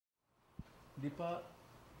Deepa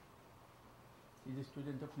is a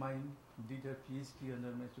student of mine, did her PhD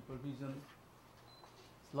under my supervision,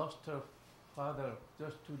 lost her father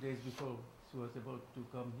just 2 days before she was about to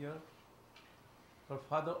come here. Her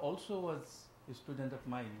father also was a student of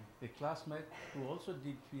mine, a classmate who also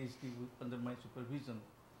did PhD under my supervision.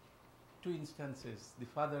 2 instances, the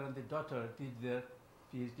father and the daughter did their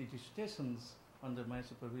PhD dissertations under my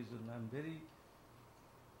supervision. I'm very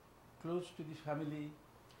close to the family,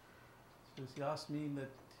 so she asked me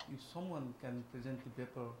that if someone can present the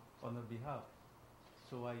paper on her behalf.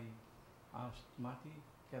 So I asked Mati,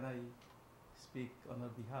 can I speak on her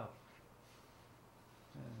behalf?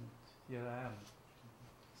 And here I am,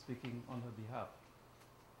 speaking on her behalf.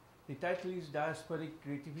 The title is Diasporic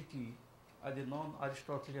Creativity as a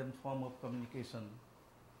Non-Aristotelian Form of Communication.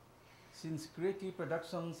 Since creative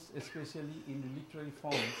productions, especially in literary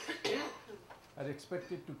forms, are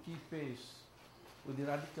expected to keep pace with the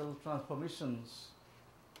radical transformations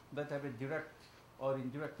that have a direct or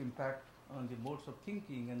indirect impact on the modes of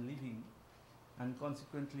thinking and living, and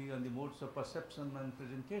consequently on the modes of perception and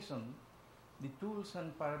presentation, the tools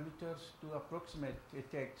and parameters to approximate a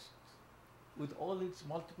text with all its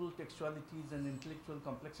multiple textualities and intellectual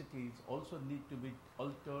complexities also need to be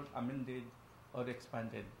altered, amended, or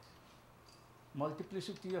expanded.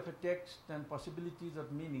 Multiplicity of a text and possibilities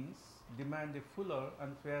of meanings demand a fuller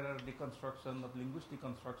and fairer deconstruction of linguistic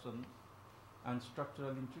construction and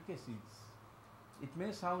structural intricacies. It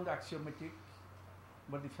may sound axiomatic,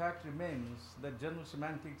 but the fact remains that general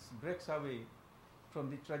semantics breaks away from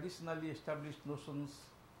the traditionally established notions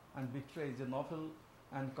and betrays a novel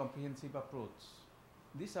and comprehensive approach.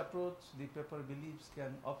 This approach, the paper believes,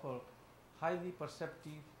 can offer highly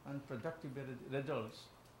perceptive and productive results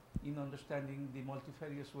in understanding the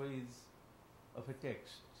multifarious ways of a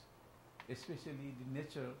text, especially the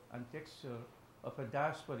nature and texture of a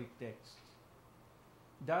diasporic text.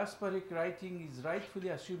 Diasporic writing is rightfully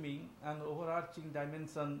assuming an overarching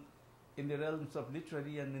dimension in the realms of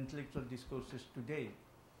literary and intellectual discourses today.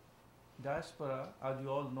 Diaspora, as you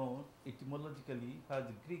all know, etymologically has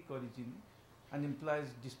Greek origin and implies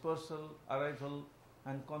dispersal, arrival,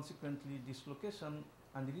 and consequently dislocation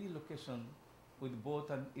and relocation, with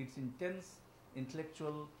both its intense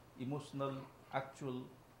intellectual, emotional, actual,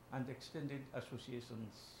 and extended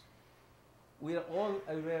associations. We are all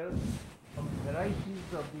aware of the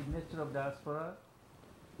varieties of the nature of diaspora.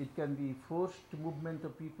 It can be forced movement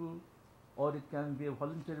of people, or it can be a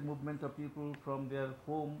voluntary movement of people from their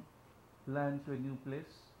home land to a new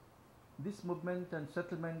place. This movement and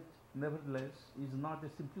settlement, nevertheless, is not a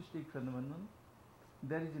simplistic phenomenon.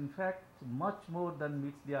 There is in fact much more than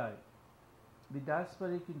meets the eye. The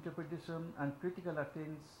diasporic interpretation and critical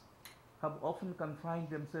attempts have often confined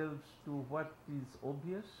themselves to what is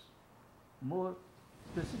obvious, more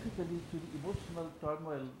specifically to the emotional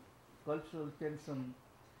turmoil, cultural tensions,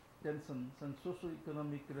 and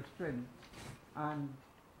socio-economic restraints and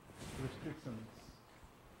restrictions.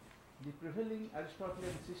 The prevailing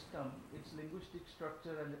Aristotelian system, its linguistic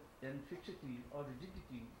structure and fixity or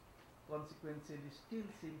rigidity, consequently still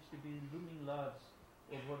seems to be looming large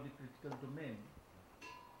over the critical domain.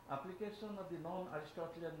 Application of the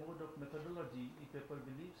non-Aristotelian mode of methodology, the paper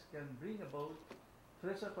believes, can bring about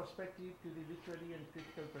fresher perspective to the literary and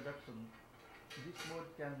critical production. This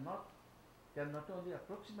mode can not only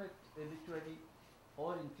approximate a literary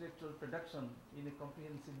or intellectual production in a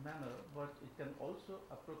comprehensive manner, but it can also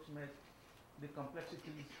approximate the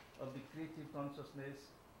complexities of the creative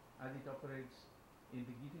consciousness as it operates in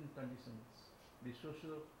the given conditions, the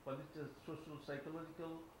social,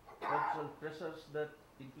 psychological, cultural pressures that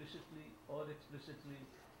implicitly or explicitly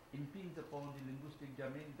impinge upon the linguistic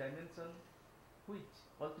dimension, which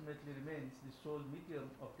ultimately remains the sole medium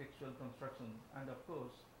of textual construction and, of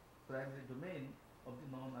course, primary domain of the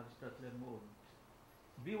non-Aristotelian mode.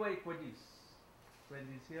 B.Y. Quadis, when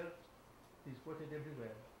he's here, he's quoted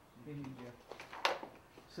everywhere in India.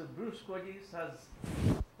 So Bruce Quadis has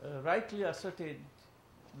rightly asserted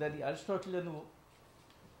that the Aristotelian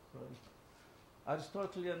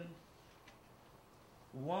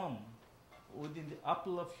worm within the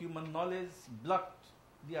apple of human knowledge blocked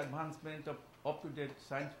the advancement of up-to-date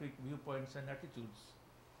scientific viewpoints and attitudes.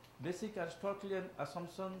 Basic Aristotelian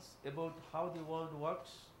assumptions about how the world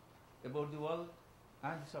works, about the world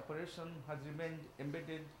and its operation has remained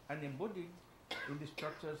embedded and embodied in the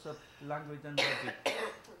structures of language and logic.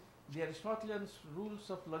 The Aristotelian rules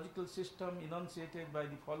of logical system enunciated by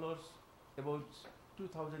the followers about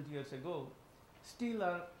 2000 years ago still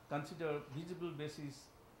are considered visible basis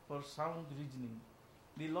for sound reasoning.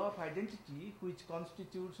 The law of identity, which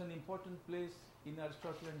constitutes an important place in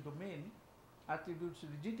Aristotelian domain, attributes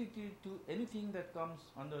rigidity to anything that comes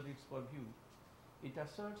under its purview. It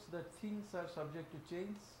asserts that things are subject to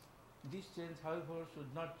change. This change, however,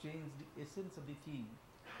 should not change the essence of the thing.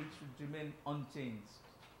 It should remain unchanged.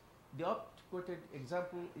 The oft-quoted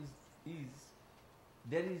example is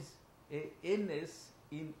there is a n-ness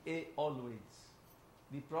in A always.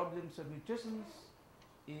 The problems of mutations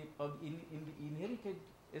in the inherited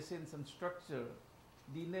essence and structure,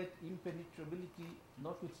 the innate impenetrability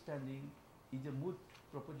notwithstanding, is a moot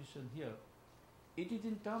proposition here. It is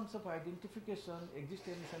in terms of identification,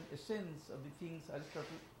 existence and essence of the things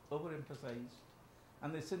Aristotle overemphasized.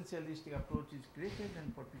 An essentialistic approach is created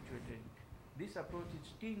and perpetuated. This approach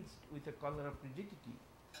is tinged with a color of rigidity.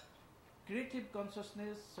 Creative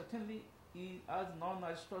consciousness certainly, as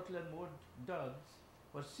non-Aristotelian mode does,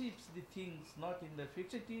 perceives the things not in their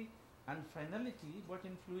fixity and finality, but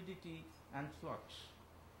in fluidity and flux.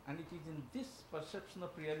 And it is in this perception of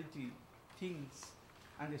reality, things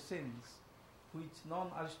and essence, which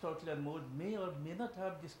non-Aristotelian mode may or may not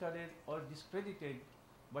have discarded or discredited,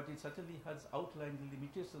 but it certainly has outlined the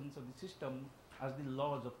limitations of the system as the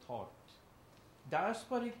laws of thought.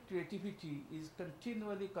 Diasporic creativity is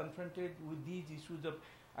continually confronted with these issues of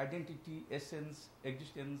identity, essence,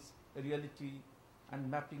 existence, reality, and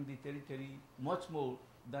mapping the territory much more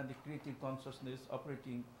than the creative consciousness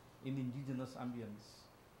operating in indigenous ambience.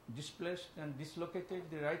 Displaced and dislocated,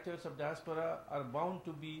 the writers of diaspora are bound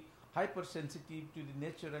to be hypersensitive to the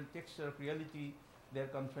nature and texture of reality they are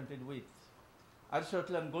confronted with.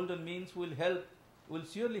 Aristotelian golden means will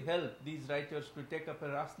surely help these writers to take up a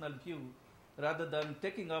rational view rather than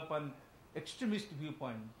taking up an extremist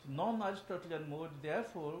viewpoint. Non-Aristotelian mode,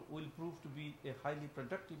 therefore, will prove to be a highly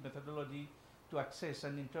productive methodology to access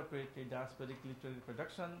and interpret a diasporic literary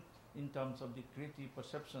production in terms of the creative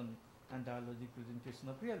perception and dialogic presentation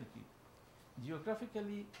of reality.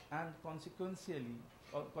 Geographically and consequentially,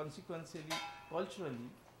 culturally,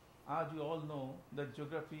 as we all know that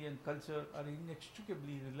geography and culture are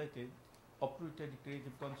inextricably related, uprooted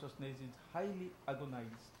creative consciousness is highly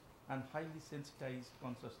agonized and highly sensitized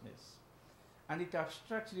consciousness. And it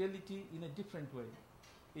abstracts reality in a different way.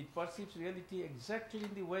 It perceives reality exactly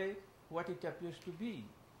in the way what it appears to be,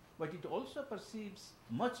 but it also perceives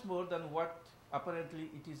much more than what apparently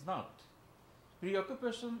it is not.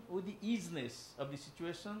 Preoccupation with the easiness of the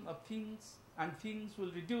situation of things and things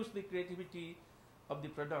will reduce the creativity of the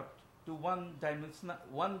product to one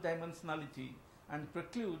dimensionality and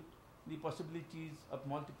preclude the possibilities of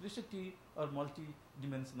multiplicity or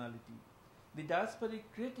multidimensionality. The diasporic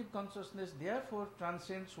creative consciousness therefore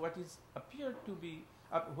transcends what is appeared to be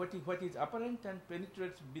what is apparent and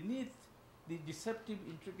penetrates beneath the deceptive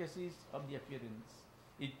intricacies of the appearance.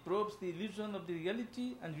 It probes the illusion of the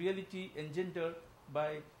reality and reality engendered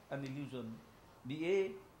by an illusion. The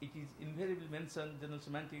A, it is invariably mentioned, general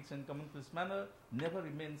semantics and commonplace manner, never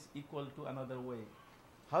remains equal to another way.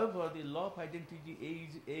 However, the law of identity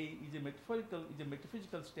is a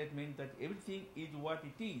metaphysical statement that everything is what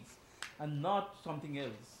it is and not something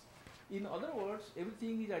else. In other words,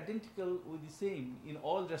 everything is identical with the same in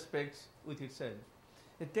all respects with itself.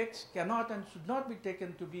 A text cannot and should not be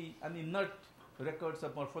taken to be an inert records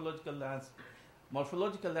of morphological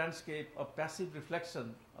landscape of passive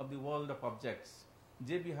reflection of the world of objects.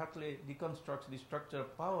 J.B. Hartley deconstructs the structure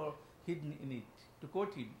of power hidden in it. To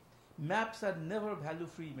quote him, maps are never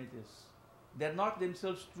value-free images. They are not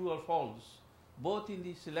themselves true or false, both in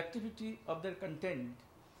the selectivity of their content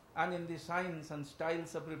and in the signs and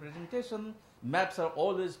styles of representation. Maps are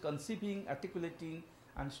always conceiving, articulating,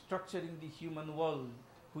 and structuring the human world,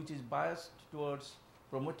 which is biased towards,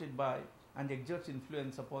 promoted by, and exerts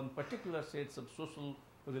influence upon particular sets of social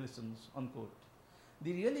relations, unquote.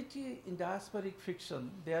 The reality in diasporic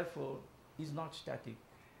fiction, therefore, is not static.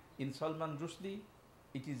 In Salman Rushdie,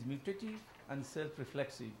 it is mutative and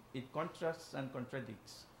self-reflexive. It contrasts and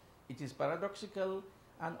contradicts. It is paradoxical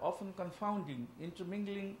and often confounding,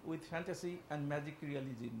 intermingling with fantasy and magic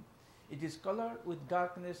realism. It is colored with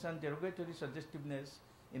darkness and derogatory suggestiveness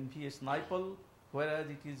in V.S. Naipaul, whereas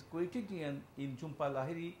it is quotidian in Jhumpa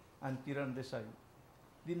Lahiri and Kiran Desai.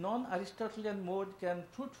 The non-Aristotelian mode can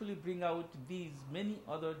truthfully bring out these many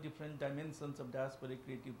other different dimensions of diasporic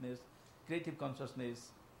creative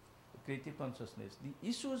consciousness. The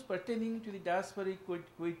issues pertaining to the diasporic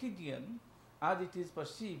quotidian, as it is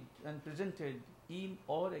perceived and presented in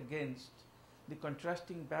or against the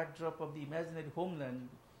contrasting backdrop of the imaginary homeland,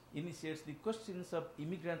 initiates the questions of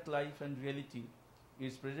immigrant life and reality,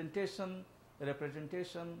 its presentation,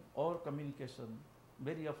 representation, or communication,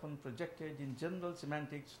 very often projected in general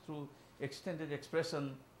semantics through extended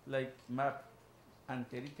expression like map and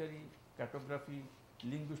territory, cartography,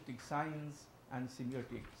 linguistic signs, and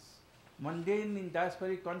semiotics. Mundane in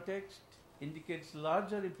diasporic context indicates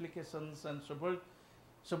larger implications and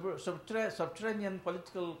subterranean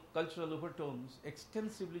political cultural overtones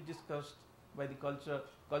extensively discussed by the culture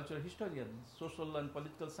historians, social and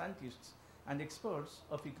political scientists, and experts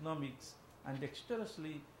of economics, and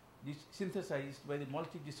dexterously synthesized by the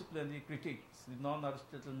multidisciplinary critics. The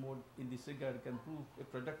non-Aristotelian mode in this regard can prove a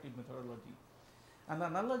productive methodology. An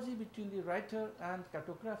analogy between the writer and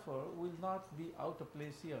cartographer will not be out of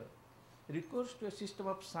place here. Recourse to a system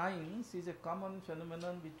of signs is a common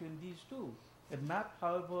phenomenon between these two. A map,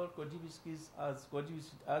 however, as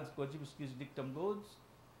Korzybski's dictum goes,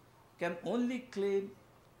 can only claim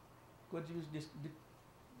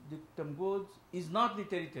dictum goes is not the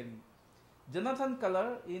territory. Jonathan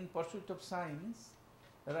Culler, in Pursuit of Science,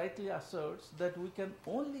 rightly asserts that we can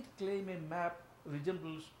only claim a map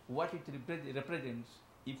resembles what it represents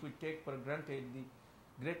if we take for granted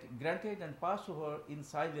and pass over in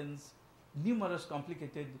silence numerous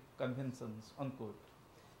complicated conventions, unquote.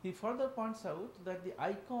 He further points out that the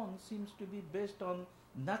icon seems to be based on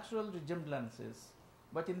natural resemblances,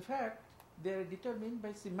 but in fact they are determined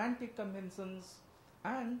by semantic conventions,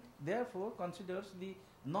 and therefore considers the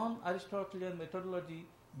non-Aristotelian methodology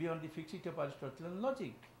beyond the fixity of Aristotelian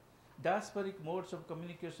logic. Diasporic modes of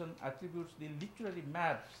communication attributes the literary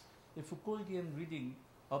maps a Foucauldian reading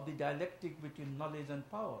of the dialectic between knowledge and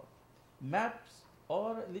power. Maps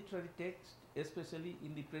or literary text, especially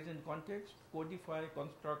in the present context, codify,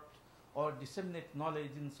 construct, or disseminate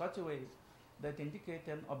knowledge in such a way that indicate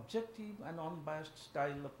an objective and unbiased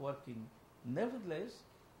style of working. Nevertheless,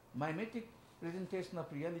 mimetic presentation of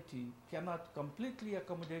reality cannot completely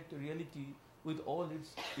accommodate reality with all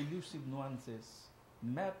its elusive nuances.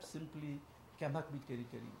 Map simply cannot be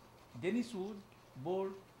territory. Dennis Wood,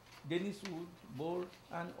 Board,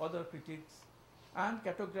 and other critics and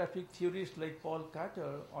cartographic theorists like Paul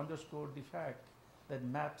Carter underscored the fact that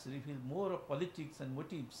maps reveal more of politics and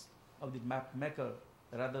motives of the map maker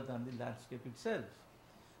rather than the landscape itself.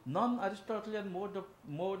 Non-Aristotelian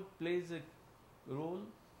mode plays a role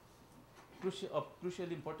of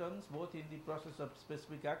crucial importance both in the process of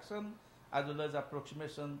specific action as well as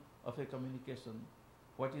approximation of a communication.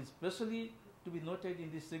 What is especially to be noted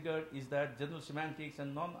in this regard is that general semantics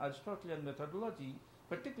and non-Aristotelian methodology,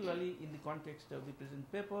 particularly in the context of the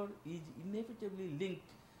present paper, is inevitably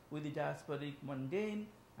linked with the diasporic mundane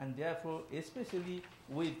and therefore especially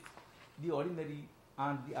with the ordinary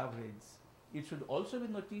and the average. It should also be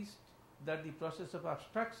noticed that the process of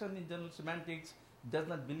abstraction in general semantics does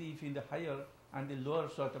not believe in the higher and the lower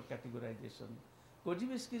sort of categorization.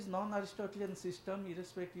 Korzybski's non-Aristotelian system,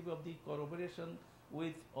 irrespective of the corroboration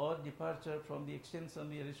with or departure from the extension of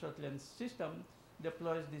the Aristotelian system,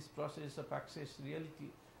 deploys this process of access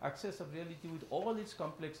of reality with all its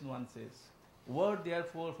complex nuances. Word,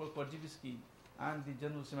 therefore, for Korzybski and the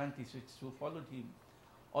general semanticists who followed him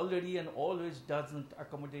already and always doesn't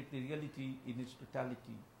accommodate the reality in its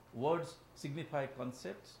totality. Words signify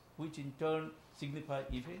concepts, which in turn signify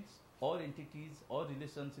events or entities or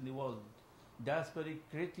relations in the world. Diasporic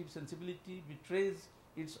creative sensibility betrays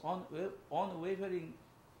its unwavering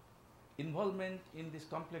involvement in this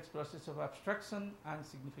complex process of abstraction and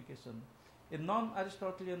signification. A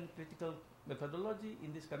non-Aristotelian critical methodology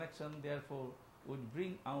in this connection, therefore, would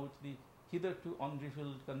bring out the hitherto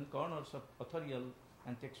unrevealed corners of authorial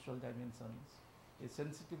and textual dimensions. A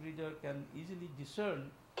sensitive reader can easily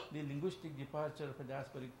discern the linguistic departure of a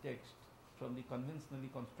diasporic text from the conventionally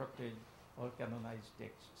constructed or canonized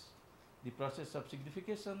texts. The process of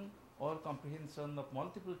signification or comprehension of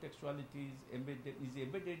multiple textualities is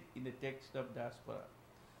embedded in the text of diaspora.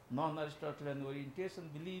 Non-Aristotelian orientation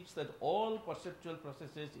believes that all perceptual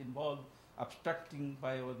processes involve abstracting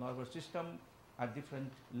by our nervous system at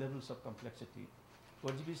different levels of complexity.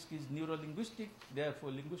 Korzybski's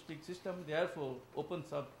linguistic system therefore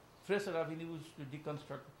opens up fresher avenues to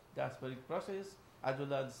deconstruct diasporic process as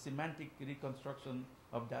well as semantic reconstruction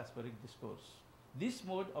of diasporic discourse. This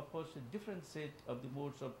mode offers a different set of the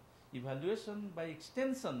modes of evaluation by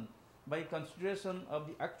extension, by consideration of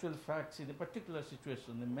the actual facts in a particular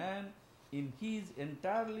situation. A man in his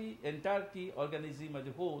entirety, organism as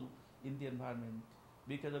a whole in the environment.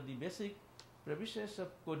 Because of the basic premises of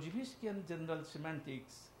Korzybskian general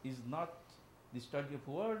semantics is not the study of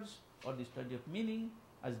words or the study of meaning,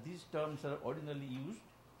 as these terms are ordinarily used,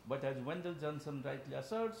 but as Wendell Johnson rightly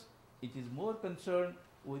asserts, it is more concerned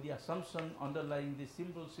with the assumption underlying the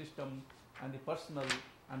symbol system and the personal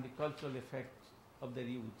and the cultural effects of their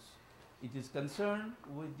use. It is concerned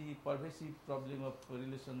with the pervasive problem of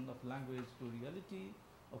relation of language to reality,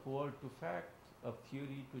 of word to fact, of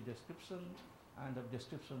theory to description, and of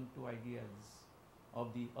description to ideas.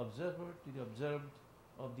 of the observer to the observed,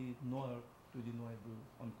 of the knower to the knowable,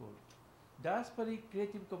 unquote. Diasporic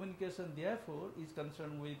creative communication, therefore, is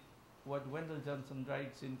concerned with what Wendell Johnson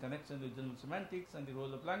writes in connection with general semantics and the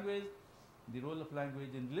role of language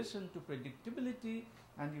in relation to predictability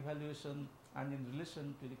and evaluation, and in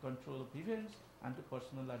relation to the control of events and to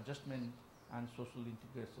personal adjustment and social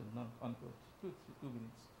integration, unquote. 2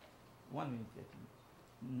 minutes. 1 minute, I think.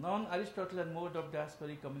 Non-Aristotelian mode of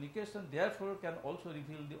diasporic communication, therefore, can also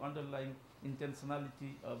reveal the underlying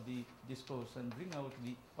intentionality of the discourse and bring out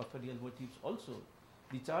the authorial motives also.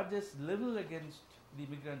 The charges leveled against the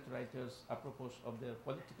immigrant writers apropos of their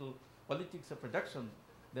politics of production,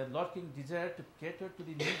 their lurking desire to cater to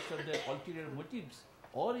the needs of their ulterior motives,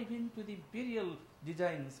 or even to the imperial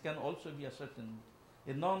designs, can also be ascertained.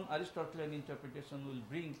 A non-Aristotelian interpretation will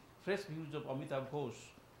bring fresh views of Amitav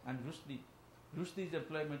Ghosh and Rushdie's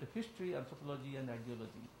employment of history, anthropology, and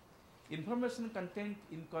ideology. Information content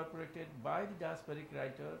incorporated by the diasporic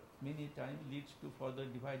writer many times leads to further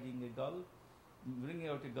dividing a gulf, bringing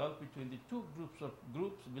out a gulf between the two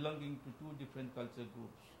groups belonging to two different culture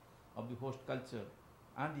groups of the host culture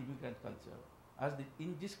and the immigrant culture, as it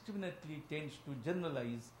indiscriminately tends to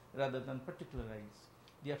generalize rather than particularize.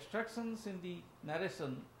 The abstractions in the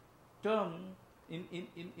narration term, in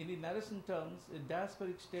the narration terms, a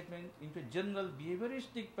diasporic statement into a general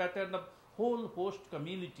behavioristic pattern of whole host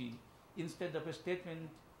community instead of a statement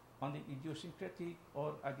on the idiosyncratic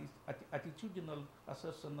or attitudinal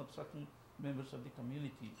assertion of certain members of the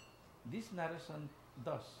community. This narration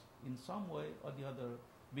thus, in some way or the other,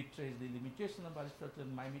 betrays the limitation of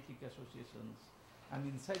Aristotelian mimetic associations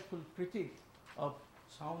and insightful critique of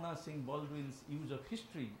Shauna Singh Baldwin's use of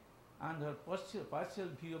history and her partial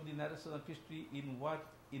view of the narration of history in what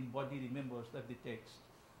in body remembers that the text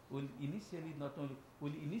will initiate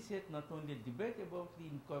not only a debate about the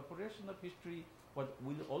incorporation of history, but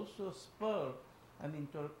will also spur an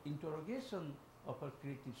interrogation of her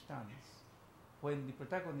creative stance. When the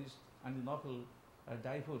protagonist and the novel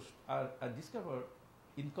are discovered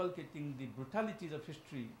inculcating the brutalities of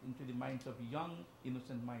history into the minds of young,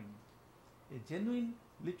 innocent minds. A genuine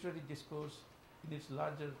literary discourse, in its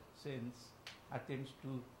larger sense, attempts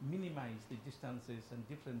to minimize the distances and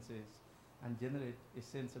differences and generate a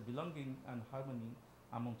sense of belonging and harmony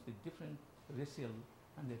amongst the different racial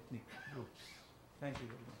and ethnic groups. Thank you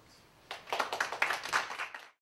very much.